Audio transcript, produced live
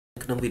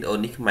ក្នុងវីដេអូ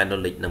នេះខ្មែរនៅ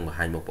លេខនឹងបង្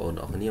ហាញបងប្អូន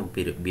អរគ្នាអំ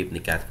ពីរបៀបនៃ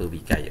ការធ្វើ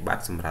វិក័យប័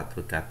ត្រសម្រាប់ធ្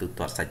វើការទូ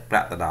ទាត់សាច់ប្រា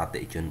ក់ទៅដល់អតិ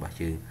ថិជនរបស់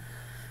យើង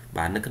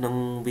បាទនៅក្នុង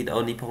វីដេ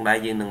អូនេះផងដែរ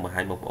យើងនឹងបង្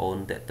ហាញបងប្អូន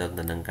តើតើ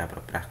ទៅនឹងការប្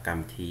រើប្រាស់កម្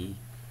មវិធី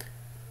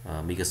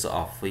Microsoft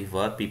Office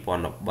Word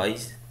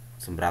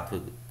 2013សម្រាប់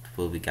ធ្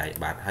វើវិក័យ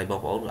ប័ត្រហើយបង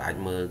ប្អូនក៏អាច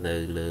មើលនៅ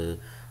លើ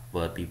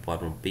Word 2007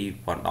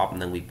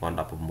 2010និង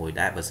2016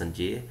ដែរបើសិន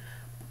ជា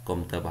កុំ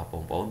ព្យូទ័ររបស់ប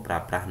ងប្អូនប្រើ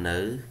ប្រាស់នៅ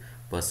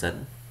version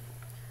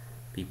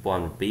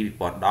 2007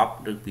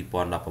 2010 ឬ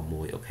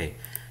 2016 អូខេ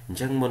អញ្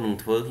ចឹងមុននឹង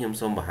ធ្វើខ្ញុំ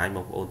សូមបង្ហាញប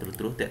ងប្អូនត្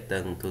រួសតាក់ទ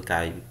ងធ្វើ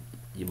កាយ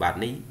វិបត្តិ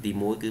នេះទី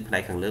1គឺផ្នែ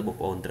កខាងលើបង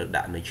ប្អូនត្រូវ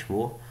ដាក់នៅឈ្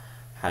មោះ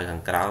ហើយខា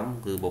ងក្រោម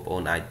គឺបងប្អូ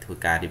នអាចធ្វើ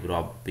ការរៀបរា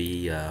ប់ពី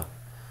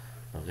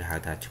គេហៅ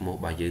ថាឈ្មោះរ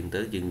បស់យើងទៅ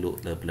យើងលក់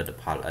នៅផលិត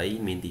ផលអី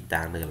មានទី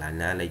តាំងនៅកន្លែង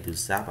ណាលេខទូរ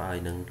ស័ព្ទហើយ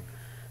នឹង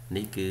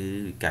នេះគឺ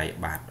វិក័យ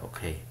ប័ត្រអូ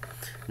ខេ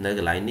នៅក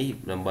ន្លែងនេះ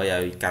ដើម្បី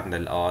ឲ្យកាន់តែ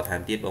ល្អថែ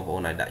មទៀតបងប្អូ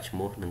នអាចដាក់ឈ្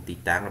មោះនិងទី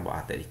តាំងរបស់អ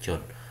តិថិជន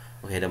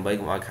អូខេដើម្បី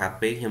កុំឲ្យខាត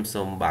ពេកខ្ញុំ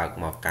សូមបើក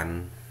មកកាន់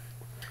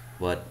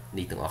Word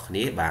នេះទាំងអស់គ្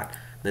នាបាទ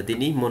នៅទី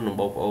នេះមុននឹង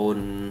បងប្អូន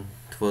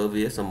ធ្វើ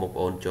វាសូមបងប្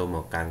អូនចូលម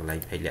កកាន់កន្លែង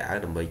page layout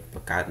ដើម្បីប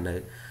ង្កើតនៅ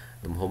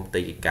ទំហំផ្ទៃ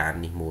កិច្ចការ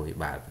នេះមួយ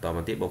បាទបន្តម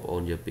កទៀតបងប្អូ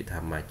នយកពាក្យថា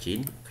margin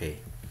អូខេ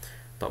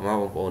តមក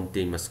បងប្អូន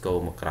ទាញមក scroll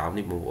មកក្រោម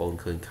នេះបងប្អូន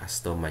ឃើញ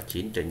custom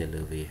margin ចុចនៅ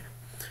លើវា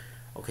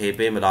អូខេ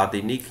ពេលមកដល់ទី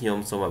នេះខ្ញុំ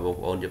សូមឲ្យបង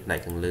ប្អូនយកផ្នែក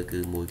ខាងលើគឺ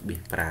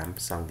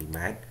 1.5 សង់ទី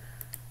ម៉ែត្រ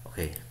អូ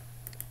ខេ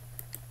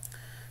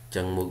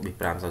ចឹង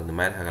 1.5 សង់ទី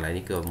ម៉ែត្រហើយកន្លែង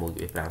នេះគឺ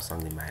 1.5 ស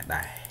ង់ទីម៉ែត្រ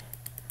ដែរ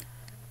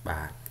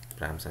បាទ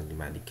5សង់ទី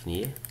ម៉ែត្រដូចគ្នា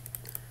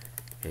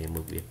អូខេ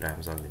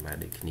 1.5 សង់ទីម៉ែត្រ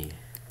ដូចគ្នា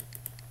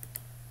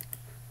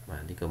បា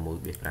ទនេះក៏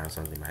 1.5 ស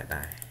ង់ទីម៉ែត្រ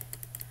ដែរ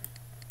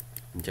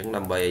អញ្ចឹង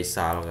ដើម្បីឲ្យស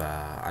ល់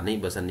អានេះ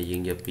បើសិនជាយើ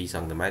ងយក2ស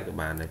ង់ទីម៉ែត្រក៏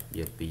បានដែរ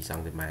យក2ស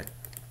ង់ទីម៉ែត្រ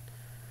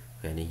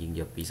ពេលនេះយើង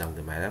យក2សង់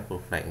ទីម៉ែត្រព្រោះ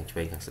ផ្នែកខាងឆ្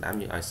វេងខាងស្ដាំ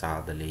យើងឲ្យស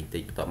ល់ទៅលេងតិ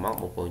ចបន្ទាប់មក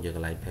បងប្អូនយកក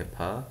ន្លែង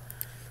paper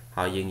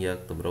ហើយយើងយក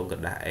ទម្រង់กร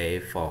ะดาษ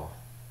A4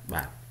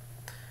 បាទ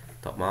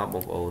បន្ទាប់មកប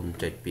ងប្អូន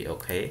ចុចពី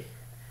OK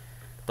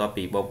បន្ទាប់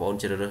ពីបងប្អូន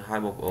ជ្រើសរើសហើយ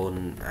បងប្អូន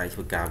អាចធ្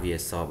វើការវាអ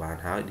ក្សរបាន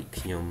ហើយដូច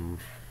ខ្ញុំ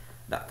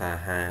ដាក់ថា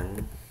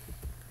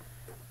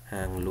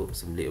ហាងលក់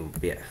សម្លៀកបំ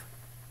ពាក់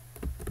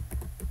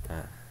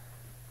បាទ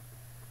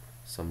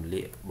សម្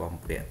លៀកបំ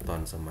ពាក់ទា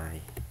ន់សម័យ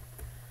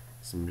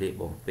សម្លៀក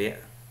បំពាក់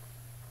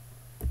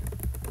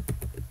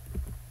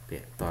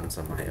ទាន់ស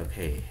ម័យអូ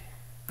ខេ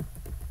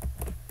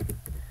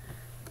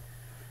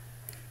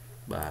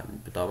បាទ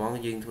បន្តមក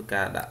យើងធ្វើ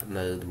ការដាក់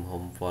នៅទំ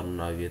ហំ font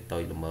ឲ្យវាតូ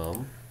ចល្មម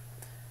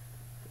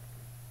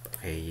អូ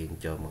ខេយើង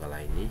ចូលមកកន្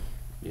លែងនេះ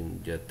យើង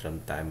យកត្រឹម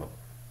តែ24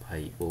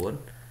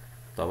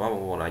តមកប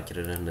ងប្អូនអាចជ្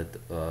រើសរើ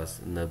ស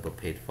នៅប្រ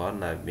ភេទ font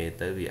ដែលមាន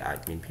ទៅវាអាច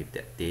មានភាព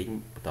តាក់ទាញ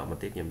បន្តមក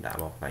ទៀតខ្ញុំដាក់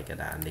មកផ្នែកក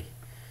ណ្ដាលនេះ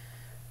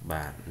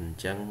បាទអញ្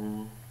ចឹង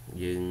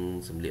យើង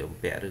សម្លៀកបំ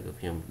ពាក់ឬក៏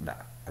ខ្ញុំដា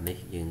ក់អានេះ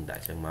យើងដា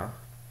ក់ចឹងមក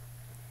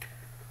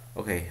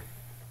អូខេ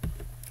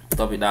បន្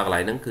ទាប់ពីដល់កន្លែ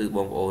ងហ្នឹងគឺប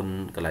ងប្អូន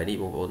កន្លែងនេះ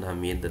បងប្អូនថា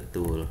មានទ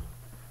ទួល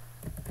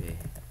អូខេ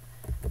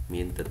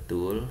មានទ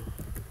ទួល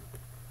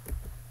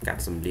កា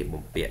ត់សម្លៀក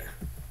បំពាក់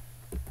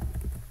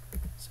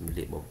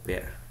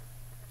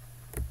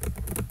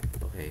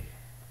អូខេ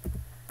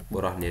បុ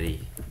រសនារី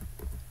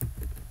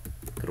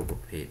គ្រប់ប្រ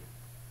ភេទ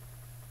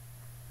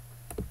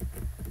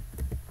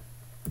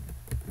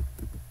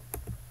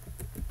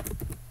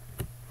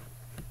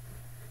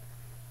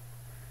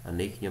អា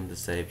នេះខ្ញុំទៅ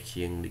សេព្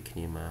យាងដូចគ្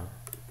នាមក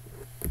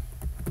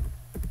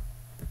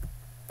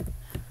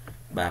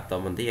បាទត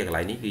មកទីកន្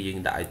លែងនេះគឺយើង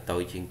ដាក់ឲ្យតូ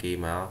ចជាងគេ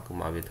មកកុំ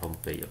ឲ្យវាធំ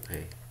ពេកអូ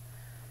ខេ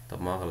ត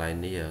មកកន្លែង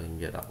នេះយើង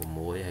យក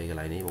16ហើយកន្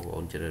លែងនេះបងប្អូ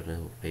នជ្រើសរើស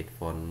ប្រភេទ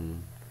font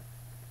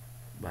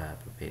បាទ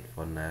ប្រភេទ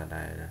font ណា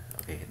ដែរ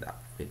អូខេដាក់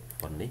ប្រភេទ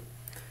font នេះ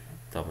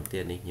តមកទៀ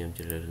តនេះខ្ញុំ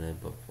ជ្រើសរើសនៅ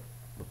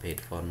ប្រភេទ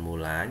font មូល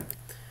ឡាញ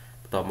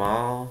បន្តម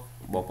ក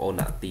បងប្អូន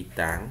ដាក់ទី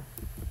តាំង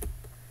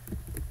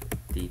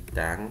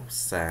ផ្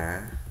សារ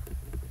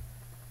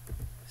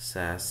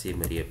សៀ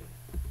ម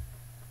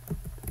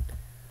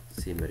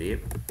រាប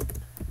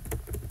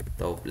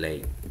តូបលេ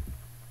ខ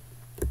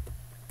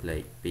2អូ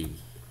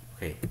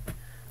ខេ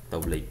តូ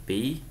បលេខ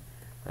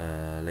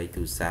2លេខ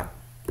ទូរស័ព្ទ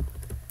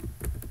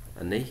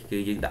អានេះគឺ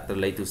យើងដាក់ទៅ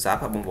លេខទូរស័ព្ទ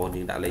បងប្អូន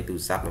យើងដាក់លេខទូរ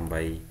ស័ព្ទដើម្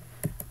បី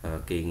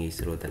គេងាយ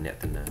ស្រួលតំណ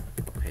តំណង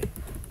អូខេ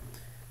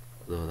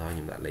ដូចថាខ្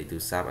ញុំដាក់លេខទូ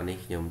រស័ព្ទអានេះ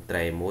ខ្ញុំត្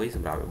រេមួយស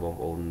ម្រាប់បង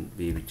ប្អូន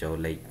វាបញ្ចូល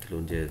លេខខ្លួ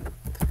នយើង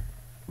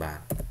បាទ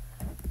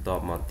ត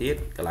បមកទៀត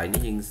កន្លែង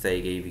នេះយើងសេ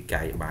គេវិ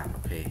ក័យប័ត្រ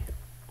អូខេ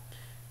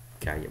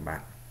វិក័យប័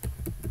ត្រ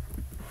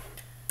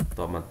ត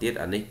បមកទៀត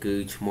អានេះគឺ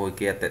ឈ្មោះ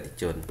គេអតិថិ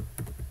ជន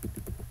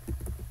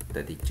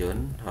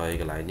ហើយ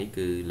កន្លែងនេះ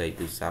គឺលេខ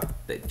ទូរស័ព្ទអ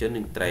តិថិជន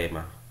នឹងត្រេម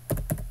ក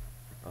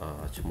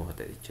ឈ្មោះអ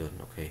តិថិជន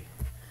អូខេ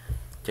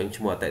អញ្ចឹង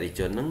ឈ្មោះអតិថិ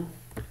ជនហ្នឹង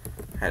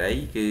ហេតុអី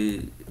គឺ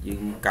យើ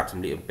ងកាត់ស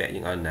ម្លៀកបំពាក់យើ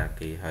ងឲ្យណា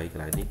គេហើយក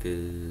ន្លែងនេះគឺ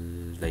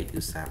លេខទូ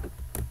រស័ព្ទ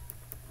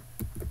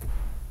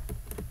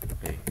អូ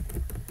ខេ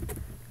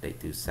លេខ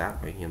ទូរស័ព្ទ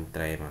ឲ្យខ្ញុំ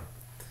ត្រេមក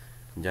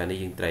អញ្ចឹងនេះ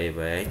យើងត្រេ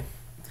វែង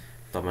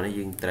តមកនេះ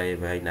យើងត្រេ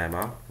វែងដែរម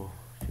ក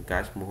ជួនកា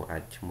លឈ្មោះអា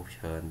ចឈ្មោះ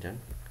ច្រើនអញ្ចឹង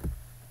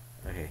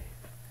អូខេ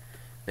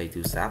លេខ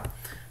ទូរស័ព្ទត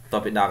ទៅ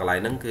ពីដល់កន្លែង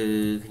ហ្នឹងគឺ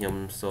ខ្ញុំ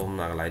សូម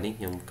ដល់កន្លែងនេះ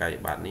ខ្ញុំកាយ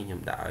បាត់នេះខ្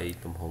ញុំដាក់ឲ្យ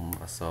ទំហំ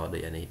អក្សរដូ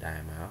ចអានេះដែរ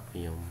មកខ្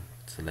ញុំ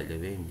select លើ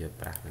វាខ្ញុំយក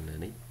ប្រាស់នៅលើ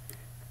នេះ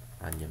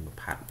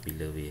phạt bị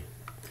lừa về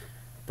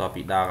ต่อ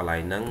ពីដល់កន្លែ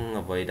ងហ្នឹង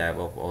អ្វីដែល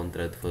បងប្អូនត្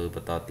រូវធ្វើប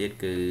ន្តទៀត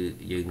គឺ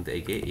យើងទៅ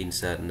អីគេ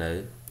insert នៅ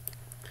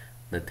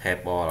tab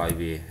bar ឲ្យ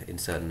វា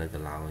insert នៅក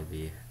ន្លងឲ្យ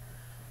វា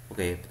អូ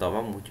ខេបន្តម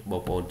កប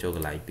ងប្អូនចូលក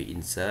ន្លែងពី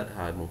insert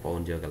ហើយបងប្អូ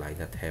នយកកន្លែង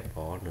ថា tab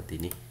bar នៅទី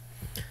នេះ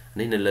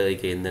នេះនៅលើ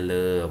គេនៅ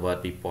លើ Word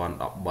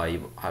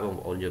 2013ហើយបង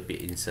ប្អូនយកពី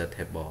insert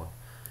tab bar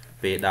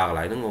ពេលដល់កន្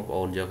លែងហ្នឹងបងប្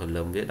អូនយកក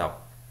លឹមវា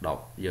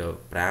10យក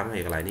5ហើ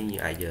យកន្លែងនេះយើ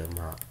ងអាចយក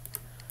មក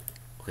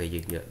អូខេយើ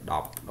ងយក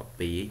10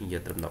 12យើងយ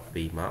កត្រឹម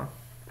12មក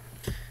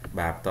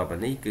បាទបន្ទាប់ពី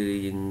នេះគឺ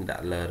យើងដា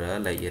ក់ letter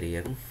លេខរៀ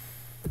ង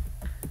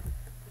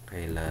អូ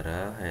ខេ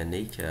letter ហើយ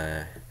នេះជា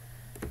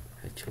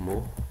ឈ្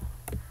មោះ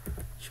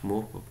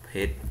ប្រ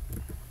ភេទ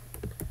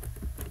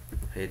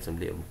សម្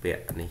លៀកបំពា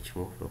ក់នេះឈ្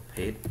មោះប្រ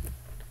ភេទ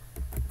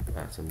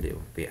បាទសម្លៀក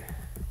បំពាក់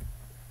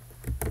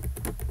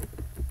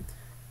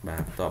បា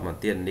ទបន្ទាប់មក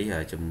ទៀតនេះ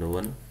ចំនួ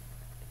ន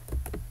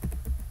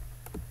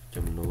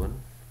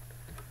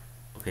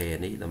អូខេ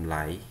នេះតម្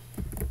លៃ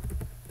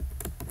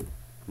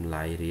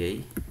រាយ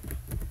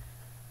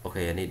អូ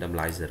ខេនេះតម្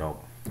លៃសរុប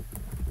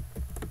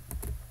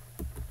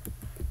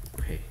អូ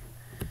ខេ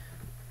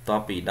ត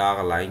ពីដល់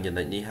កន្លែងចំ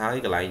ណុចនេះហើយ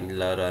កន្លែង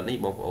letter នេះ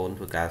បងប្អូន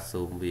ធ្វើការ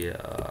zoom វា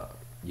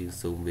យើង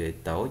zoom វា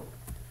តូច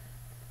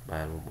បា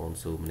ទបងប្អូន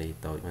zoom នេះ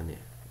តូចមកនេះ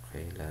អូ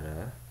ខេ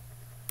letter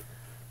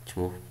ឈ្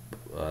មោះ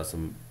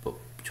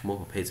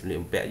ប្រភេទសម្លៀក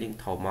បំពាក់យើង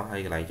ធំមកហើ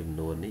យកន្លែងចំ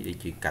នួននេះដូច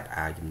ជាកាត់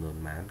អាចំនួន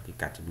ប៉ុន្មានគឺ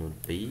កាត់ចំនួន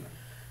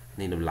2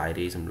នេះតម្លៃ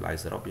រាយតម្លៃ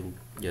សរុបយើង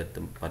យក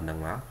ទៅប៉ុណ្ណឹង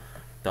មក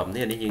តប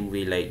នេះយើង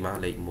វាលេខមក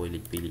លេខ1លេ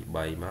ខ2លេខ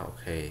3មកអូ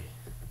ខេ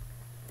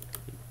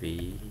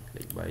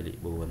លេខ2លេខ3លេខ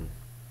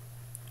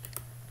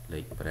4លេ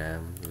ខ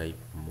5លេខ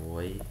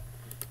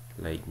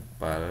6លេខ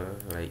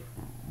7លេខ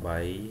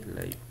8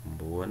លេខ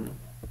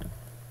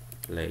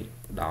9លេខ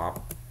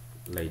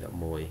10លេខ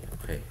11អូ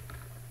ខេ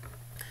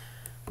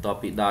ត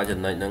ពីដល់ចំ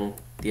ណុចហ្នឹង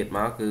ទៀតម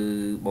កគឺ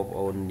បងប្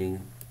អូនយើង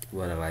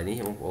វាកន្លែងនេះ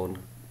បងប្អូន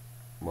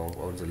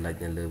select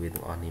នៅលើវា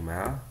ទាំងអស់នេះម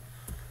ក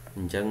អ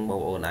ញ្ចឹងបង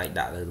ប្អូនអាច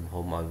ដាក់លើទំ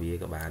ហំឲ្យវា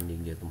ក៏បានយើ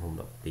ងយកទំហំ12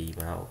មក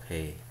អូ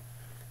ខេ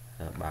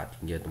បាទ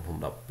យើងយកទំហំ12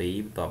បន្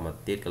ទាប់មក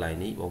ទៀតកន្លែង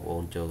នេះបងប្អូ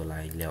នចូលកន្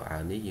លែង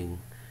layout នេះយើង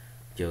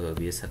យកឲ្យ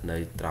វាស្ថិតនៅ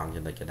ត្រង់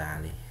ចំណុចកណ្ដាល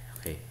នេះអូ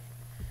ខេ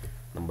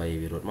ដើម្បី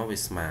វារត់មកវា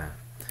ស្មើ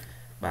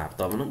បាទបន្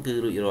ទាប់មកនោះគឺ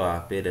រួចរា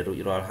ល់ពេលដែលរួច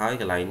រាល់ហើយ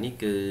កន្លែងនេះ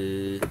គឺ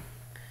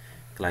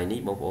កន្លែងនេះ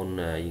បងប្អូន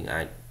យើង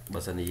អាចបើ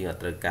សិនជាយើងអ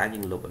ត់ត្រូវការយើ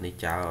ងលុបអានេះ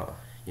ចោល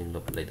យើងលុ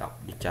បលេខ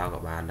10នេះចោលក៏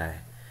បានដែរ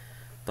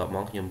តបម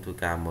កខ្ញុំធ្វើ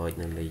ការ merge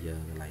នៅ layer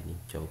កន្លែងនេះ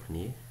ចូលគ្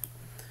នា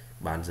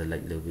បាន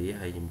select លើវា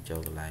ហើយខ្ញុំចូ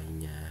លកន្លែង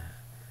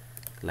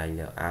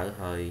layout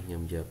ហើយខ្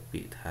ញុំយក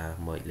ពាក្យថា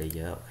merge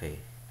layer អូខេ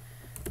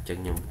អញ្ចឹង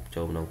ខ្ញុំ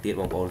ចូលម្ដងទៀត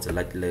បងប្អូន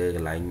select លើក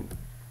ន្លែង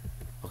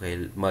អូខេ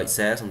merge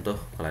cell សំទោស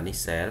កន្លែងនេះ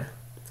cell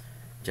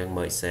អញ្ចឹង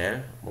merge cell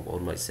បងប្អូ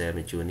ន merge cell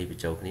មួយជួរនេះប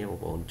ញ្ចូលគ្នាបង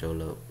ប្អូនចូល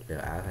លើ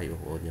layout ហើយប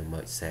ងប្អូនយក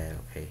merge cell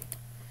អូខេ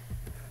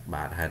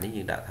បាទហើយនេះ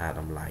យើងដាក់ថា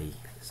តម្លៃ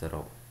ស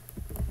រុប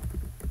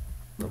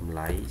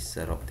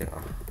ទាំងអ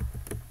ស់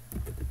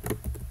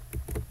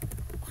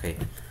អូខេ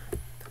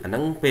អាហ្នឹ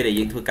ងពេលដែល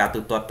យើងធ្វើការ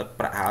ទូទាត់ទឹក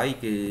ប្រាក់ហើយ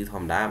គឺធ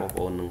ម្មតាបងប្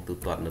អូននឹងទូ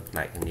ទាត់នៅផ្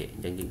នែកខាងនេះអ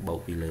ញ្ចឹងយើងបូក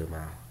ពីលើម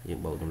កយើង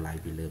បូកតម្លៃ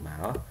ពីលើម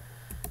ក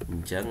អ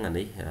ញ្ចឹងអា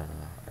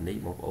នេះ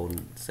បងប្អូន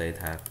សេ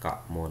ថាក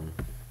ក់មុន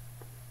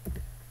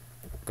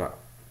ក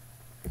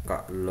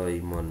ក់លុយ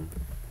មុន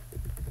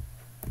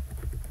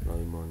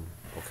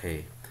អូខេ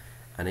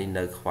អានេះ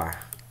នៅខ្វះ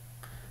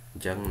អ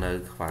ញ្ចឹងនៅ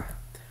ខ្វះ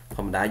ធ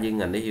ម្មតាយើង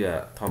អានេះ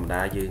ធម្ម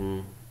តាយើង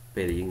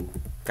ពេលដែលយើង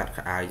កាត់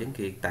ខោអាវអញ្ចឹង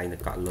គេតែងតែ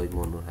កក់លុយ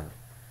មុននោះហើយ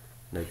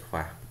នៅខ្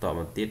វះបន្តម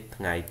កទៀត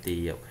ថ្ងៃទី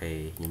អូខេ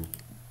ខ្ញុំ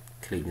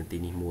คลิกនៅទី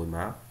នេះមួយម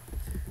ក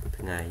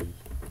ថ្ងៃ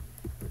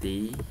ទី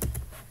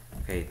អូ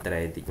ខេត្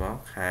រេនតិចមក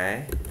ខែ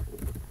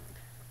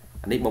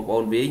អានេះបងប្អូ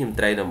នវាខ្ញុំ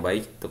ត្រេនដើម្បី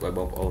ទុកឲ្យប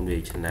ងប្អូនវា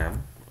ឆ្នាំ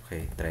អូខេ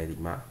ត្រេនតិច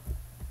មក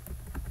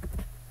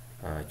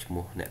ឈ្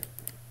មោះអ្នក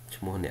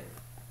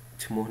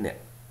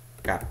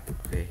កាត់អូ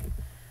ខេ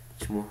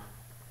ឈ្មោះ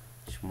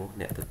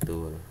អ្នកទទួ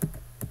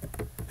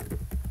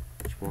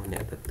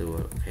ល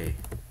អូខេ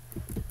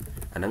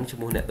អាហ្នឹងឈ្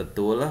មោះអ្នកទ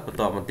ទួលបន្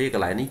ទាប់មកទៀតក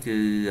ន្លែងនេះគឺ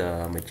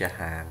ម្ចាស់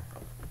ហាង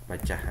បា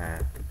ទ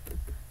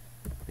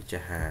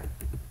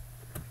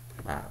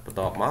បន្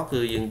ទាប់មកគឺ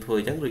យើងធ្វើ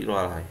អញ្ចឹងរួចរា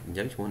ល់ហើយអញ្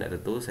ចឹងឈ្មោះអ្នកទ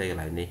ទួលសេកន្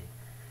លែងនេះ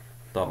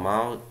បន្ទាប់ម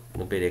ក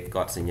នៅពេលដែល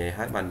គាត់សញ្ញា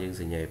ឲ្យបានយើង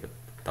សញ្ញាបន្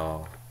ត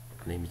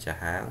នេះម្ចាស់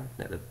ហាង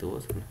អ្នកទទួល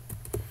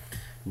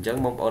អញ្ចឹង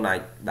បងប្អូនអាច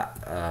ដាក់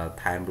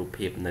ថែមរូប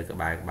ភាពនៅក្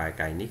បែរ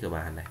កែងនេះក៏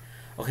បានដែរ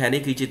អូខេ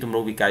នេះគឺជាទម្រ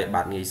ង់វិក័យ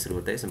ប័ត្រងាយស្រួ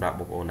លទេសម្រាប់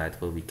បងប្អូនដែល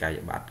ធ្វើវិក័យ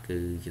ប័ត្រគឺ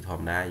ជាធ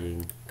ម្មតាយើង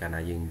កាលណា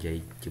យើងនិយាយ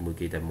ជាមួយ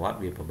គេតែមាត់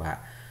វាពិបាក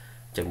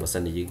អញ្ចឹងបើសិ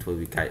នជាយើងធ្វើ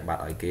វិក័យប័ត្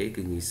រឲ្យគេ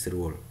គឺងាយស្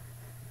រួល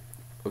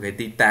អូខេ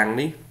ទីតាំង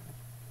នេះ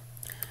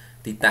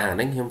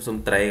ខ្ញុំសុំ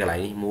ត្រេកន្លែង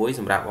នេះមួយ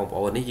សម្រាប់បងប្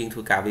អូននេះយើងធ្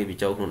វើការវាប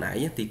ញ្ចូលខ្លួនឯ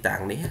ងទីតាំ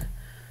ងនេះ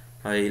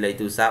ហើយលេខ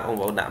ទូរស័ព្ទបង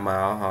ប្អូនដាក់ម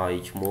កហើយ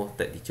ឈ្មោះ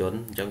តេតិជន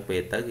អញ្ចឹងពេ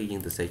លទៅគឺយើ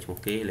ងទៅសេឈ្មោះ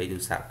គេលេខទូ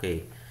រស័ព្ទគេ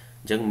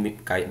អញ្ចឹងវិ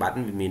ក័យប័ត្រ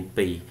វាមាន2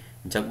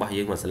អញ្ចឹងបោះ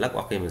យើងមកស្លឹក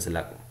បោះគេមកស្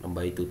លឹកដើម្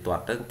បីទូទា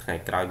ត់ទៅថ្ងៃ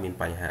ក្រោយមាន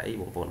បញ្ហាអី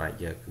បងប្អូនអាច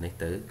យកនេះ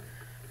ទៅ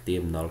ទា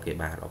មណុលគេ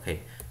បានអូខេ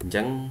អញ្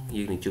ចឹង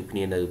យើងនឹងជួបគ្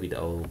នានៅវីដេ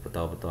អូបន្ត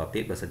ទៀ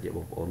តបើសិនជាប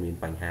ងប្អូនមាន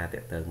បញ្ហាទា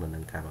ក់ទងនឹ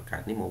ងការបង្កើ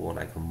តនេះបងប្អូន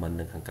អាច comment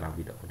នៅខាងក្រោម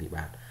វីដេអូនេះ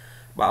បាន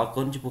បាទអរ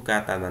គុណចំពោះកា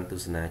រតាមដានទ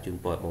ស្សនាជូន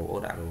ពរបងប្អូ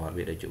នអនុវត្ត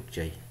វាដោយជោគ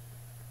ជ័យ